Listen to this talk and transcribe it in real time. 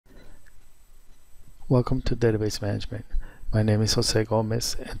Welcome to Database Management. My name is Jose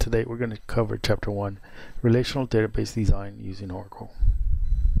Gomez, and today we're going to cover Chapter 1, Relational Database Design using Oracle.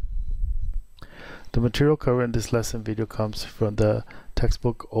 The material covered in this lesson video comes from the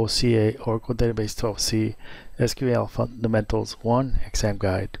textbook OCA Oracle Database 12C SQL Fundamentals 1 Exam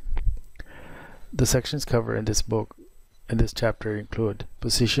Guide. The sections covered in this book and this chapter include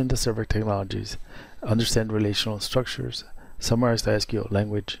position the server technologies, understand relational structures, summarize the SQL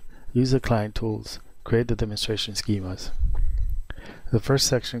language, use the client tools, create the demonstration schemas. The first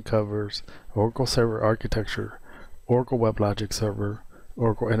section covers Oracle Server Architecture, Oracle WebLogic Server,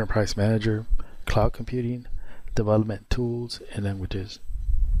 Oracle Enterprise Manager, Cloud Computing, Development Tools, and Languages.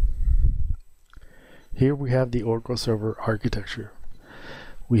 Here we have the Oracle Server Architecture.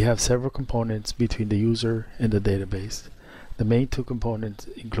 We have several components between the user and the database. The main two components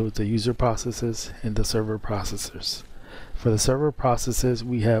include the user processes and the server processors. For the server processes,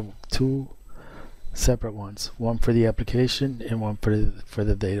 we have two separate ones, one for the application and one for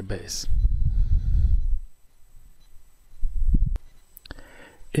the database.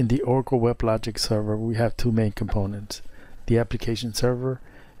 In the Oracle WebLogic Server, we have two main components, the application server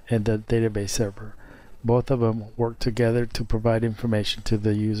and the database server. Both of them work together to provide information to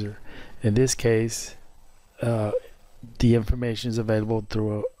the user. In this case, the information is available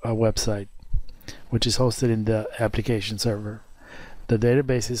through a website, which is hosted in the application server. The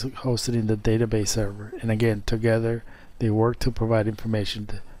database is hosted in the database server, and again, together they work to provide information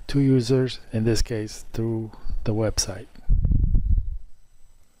to users, in this case through the website.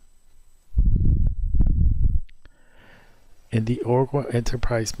 In the Oracle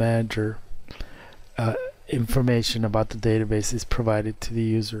Enterprise Manager, information about the database is provided to the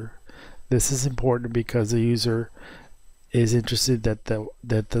user. This is important because the user is interested that the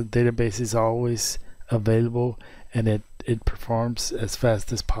database is always available and it performs as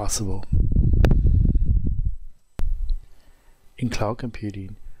fast as possible. In cloud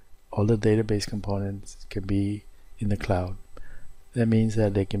computing, all the database components can be in the cloud. That means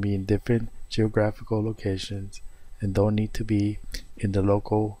that they can be in different geographical locations and don't need to be in the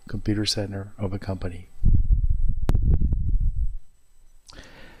local computer center of a company.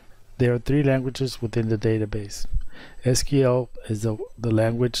 There are three languages within the database. SQL is the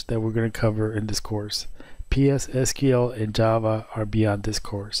language that we're going to cover in this course. PS, SQL, and Java are beyond this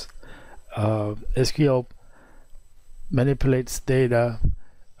course. SQL manipulates data,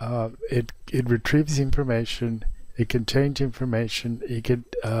 it retrieves information, it can change information, it can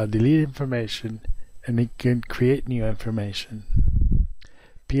delete information, and it can create new information.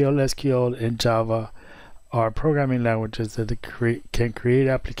 PL, SQL, and Java are programming languages that can create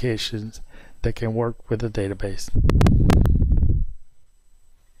applications that can work with a database.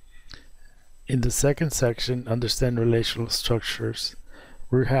 In the second section, understand relational structures,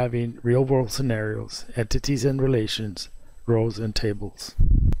 we're having real-world scenarios, entities and relations, rows and tables.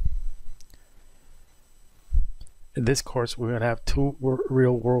 In this course, we're going to have two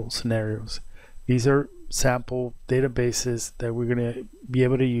real-world scenarios. These are sample databases that we're going to be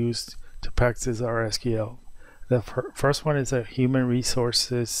able to use to practice our SQL. The first one is a human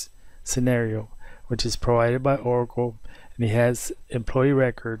resources scenario, which is provided by Oracle, and it has employee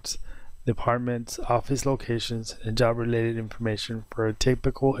records, departments, office locations, and job-related information for a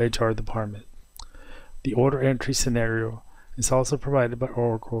typical HR department. The order entry scenario is also provided by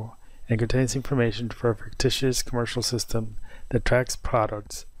Oracle and contains information for a fictitious commercial system that tracks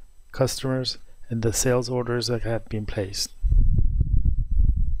products, customers, and the sales orders that have been placed.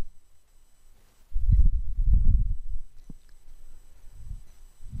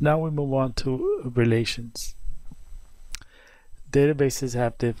 Now we move on to relations. Databases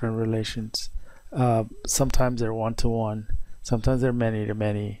have different relations. Sometimes they're one-to-one, sometimes they're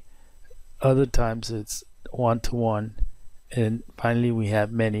many-to-many, other times it's one-to-one, and finally we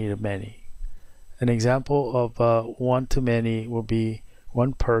have many-to-many. An example of one-to-many will be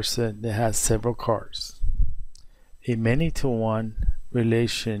one person that has several cars. A many-to-one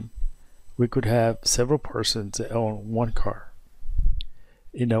relation, we could have several persons that own one car.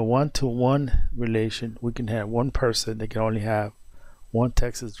 In a one-to-one relation, we can have one person that can only have one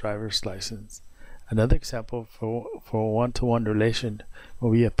Texas driver's license. Another example for a one-to-one relation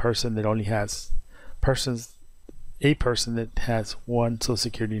will be a person that only has a person that has one social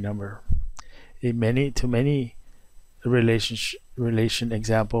security number. A many-to-many relation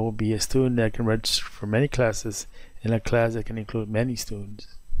example will be a student that can register for many classes in a class that can include many students.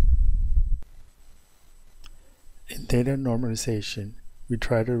 In data normalization, we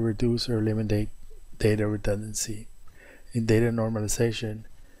try to reduce or eliminate data redundancy. In data normalization,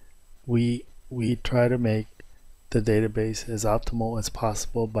 we try to make the database as optimal as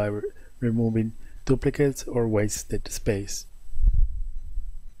possible by removing duplicates or wasted space.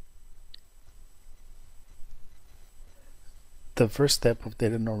 The first step of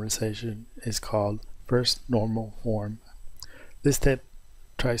data normalization is called first normal form. This step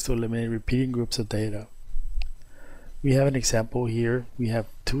tries to eliminate repeating groups of data. We have an example here. We have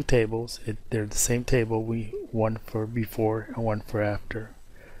two tables. They're the same table, one for before and one for after.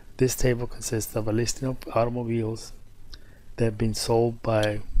 This table consists of a listing of automobiles that have been sold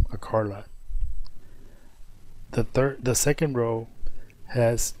by a car lot. The second row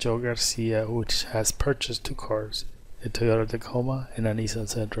has Joe Garcia, which has purchased two cars, a Toyota Tacoma and a Nissan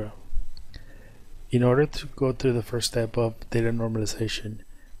Sentra. In order to go through the first step of data normalization,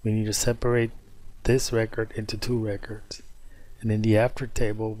 we need to separate this record into two records. And in the after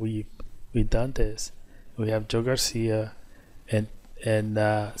table, we've done this. We have Joe Garcia and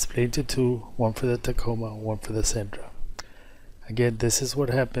split into two, one for the Tacoma, one for the Sentra. Again, this is what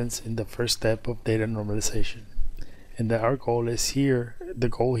happens in the first step of data normalization. And our goal is here, the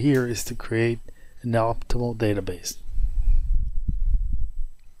goal here is to create an optimal database.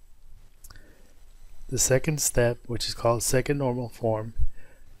 The second step, which is called second normal form,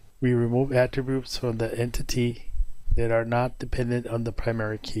 we remove attributes from the entity that are not dependent on the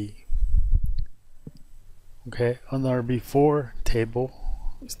primary key. Okay, on our before table,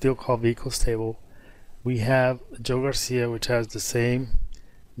 still called vehicles table, we have Joe Garcia, which has the same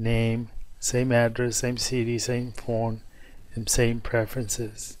name, same address, same city, same phone, and same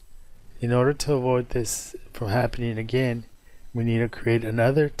preferences. In order to avoid this from happening again, we need to create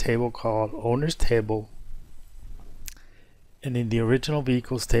another table called owners table. And in the original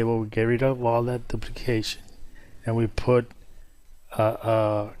vehicles table, we get rid of all that duplication, and we put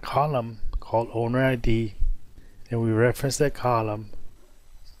a column called owner ID, and we reference that column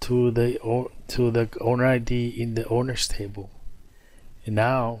to the owner ID in the owners table. And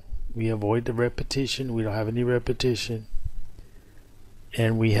now we avoid the repetition. We don't have any repetition,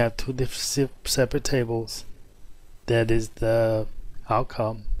 and we have two separate tables. That is the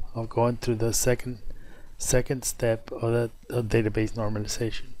outcome of going through the second step of database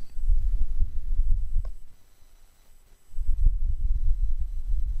normalization.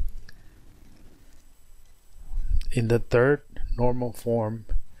 In the third normal form,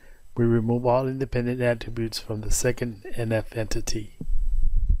 we remove all independent attributes from the second NF entity.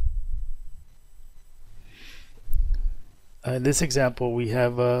 In this example, we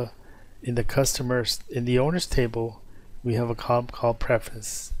have in the owners table, we have a column called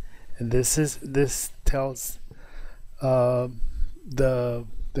preference, and this tells the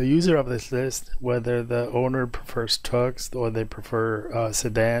user of this list whether the owner prefers trucks or they prefer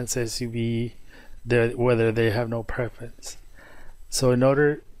sedans, SUV, whether they have no preference. So in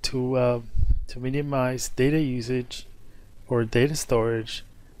order to minimize data usage or data storage,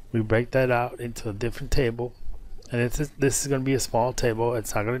 we break that out into a different table, and this is going to be a small table.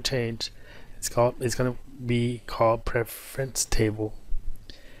 It's not going to change. It's going to be called preference table.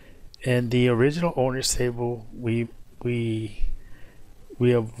 And the original owners table, we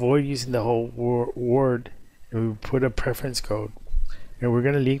avoid using the whole word, and we put a preference code, and we're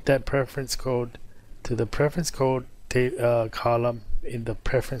going to link that preference code to the preference code column in the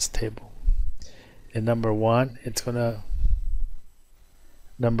preference table. And number one, it's going to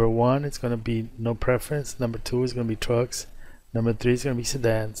be no preference. Number two is going to be trucks. Number three is going to be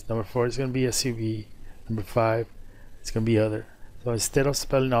sedans. Number four is going to be SUV. Number five, it's going to be other. So instead of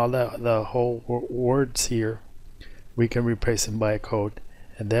spelling all the whole words here, we can replace them by a code,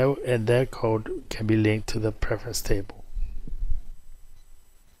 and that code can be linked to the preference table.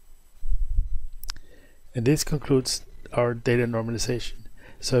 And this concludes our data normalization.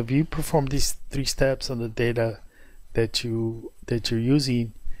 So if you perform these three steps on the data that you're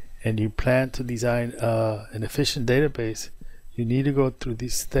using, and you plan to design an efficient database, you need to go through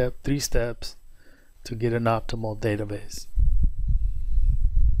these three steps to get an optimal database.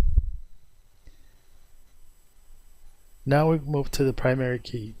 Now we move to the primary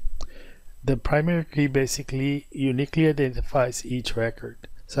key. The primary key basically uniquely identifies each record.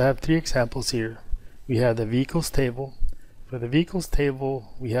 So I have three examples here. We have the vehicles table. For the vehicles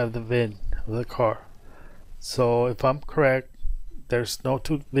table, we have the VIN of the car. So if I'm correct, there's no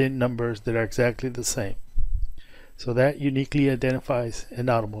two VIN numbers that are exactly the same. So that uniquely identifies an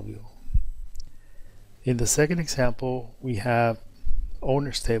automobile. In the second example, we have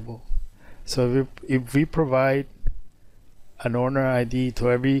owners table. So if we provide an owner ID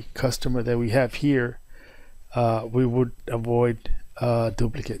to every customer that we have here, we would avoid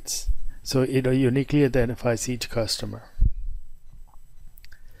duplicates. So it uniquely identifies each customer.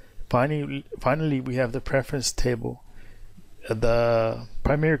 Finally, we have the preference table. The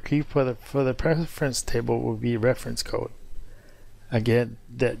primary key for the preference table will be reference code. Again,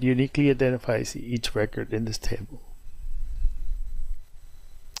 that uniquely identifies each record in this table.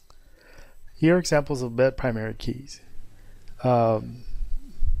 Here are examples of bad primary keys. In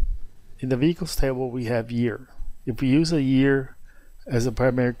the vehicles table, we have year. If we use a year as a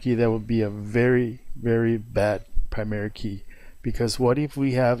primary key, that would be a very, very bad primary key, because what if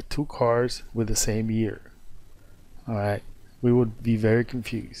we have two cars with the same year? All right, we would be very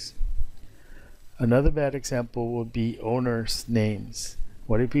confused. Another bad example would be owners' names.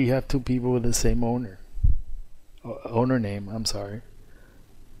 What if we have two people with the same owner? Owner name, I'm sorry.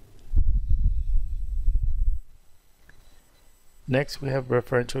 Next, we have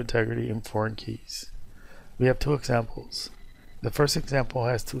referential integrity in foreign keys. We have two examples. The first example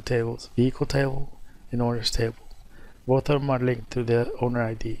has two tables, vehicle table and owners table. Both of them are linked to the owner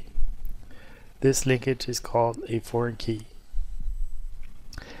ID. This linkage is called a foreign key.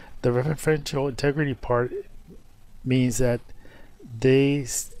 The referential integrity part means that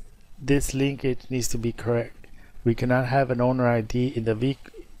this linkage needs to be correct. We cannot have an owner ID in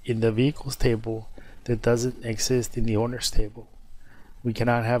the vehicles table that doesn't exist in the owners table. We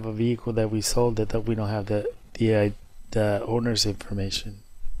cannot have a vehicle that we sold that we don't have the owner's information,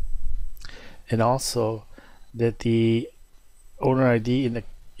 and also that the owner ID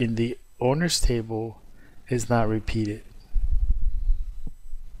in the owner's table is not repeated.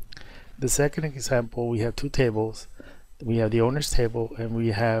 The second example, we have two tables. We have the owner's table and we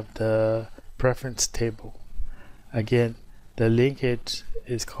have the preference table. Again, the linkage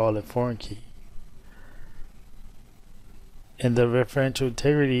is called a foreign key. And the referential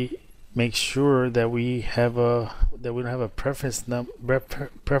integrity makes sure that we don't have a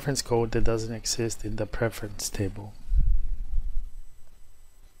preference code that doesn't exist in the preference table.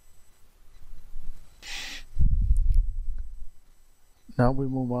 Now we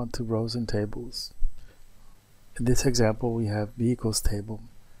move on to rows and tables. In this example, we have vehicles table.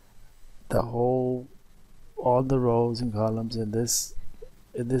 All the rows and columns in this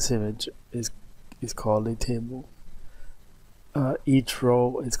image is called a table. Each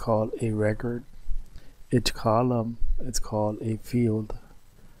row is called a record. Each column is called a field.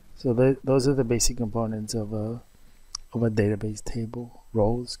 So those are the basic components of a database table.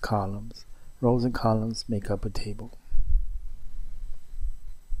 Rows, columns. Rows and columns make up a table.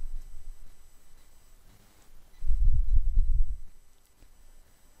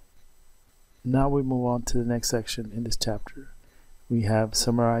 Now we move on to the next section in this chapter. We have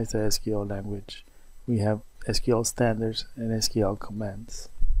summarized the SQL language. We have SQL standards and SQL commands.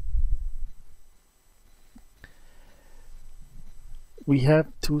 We have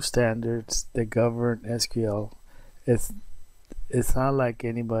two standards that govern SQL. It's not like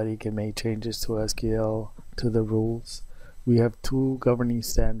anybody can make changes to SQL to the rules. We have two governing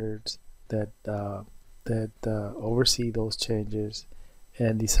standards that oversee those changes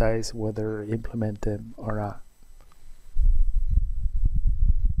and decides whether to implement them or not.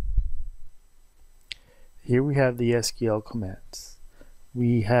 Here we have the SQL commands.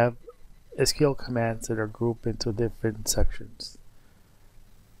 We have SQL commands that are grouped into different sections.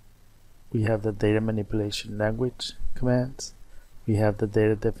 We have the data manipulation language commands. We have the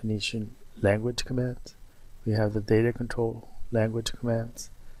data definition language commands. We have the data control language commands.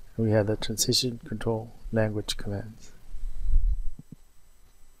 And we have the transition control language commands.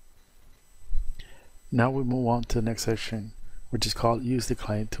 Now we move on to the next section, which is called Use the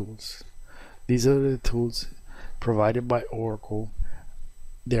Client Tools. These are the tools provided by Oracle.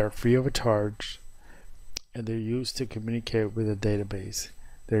 They are free of charge, and they're used to communicate with a database.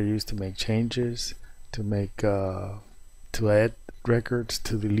 They're used to make changes, to add records,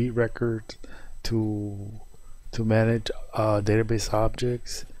 to delete records, to manage database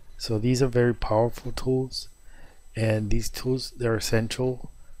objects. So these are very powerful tools, and these tools, they're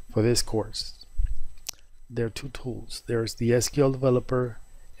essential for this course. There are two tools. There's the SQL Developer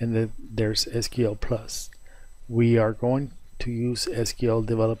and then there's SQL Plus. We are going to use SQL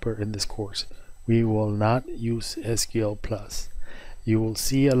Developer in this course. We will not use SQL Plus. You will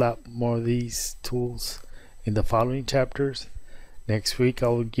see a lot more of these tools in the following chapters. Next week I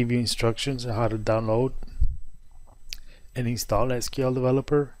will give you instructions on how to download and install SQL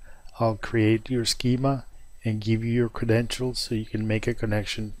Developer. I'll create your schema and give you your credentials so you can make a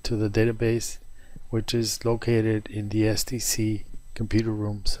connection to the database, which is located in the STC computer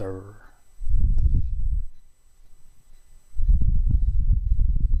room server.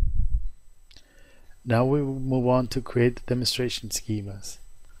 Now we will move on to create the demonstration schemas.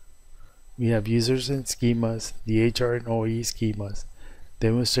 We have users and schemas, the HR and OE schemas,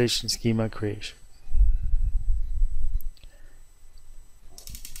 demonstration schema creation.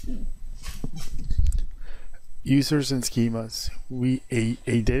 Users and schemas.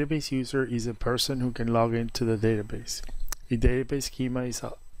 A database user is a person who can log into the database. A database schema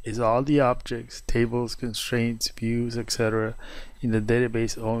is all the objects, tables, constraints, views, etc. in the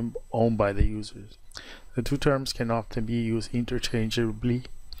database owned by the users. The two terms can often be used interchangeably,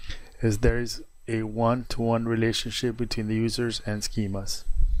 as there is a one-to-one relationship between the users and schemas.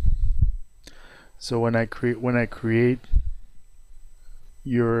 So when I create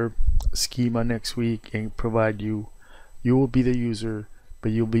your schema next week and provide you will be the user,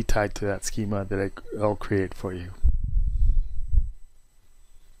 but you'll be tied to that schema that I'll create for you.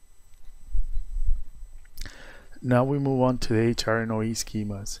 Now we move on to the HR and OE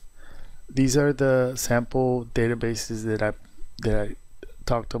schemas. These are the sample databases that I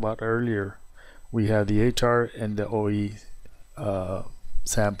talked about earlier. We have the HR and the OE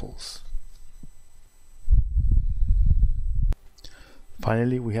samples.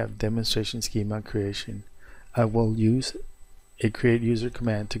 Finally, we have demonstration schema creation. I will use a create user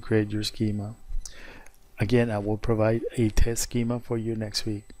command to create your schema. Again, I will provide a test schema for you next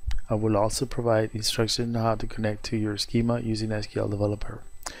week. I will also provide instructions on how to connect to your schema using SQL Developer.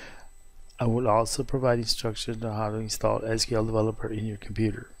 I will also provide instructions on how to install SQL Developer in your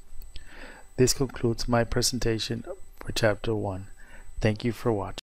computer. This concludes my presentation for Chapter 1. Thank you for watching.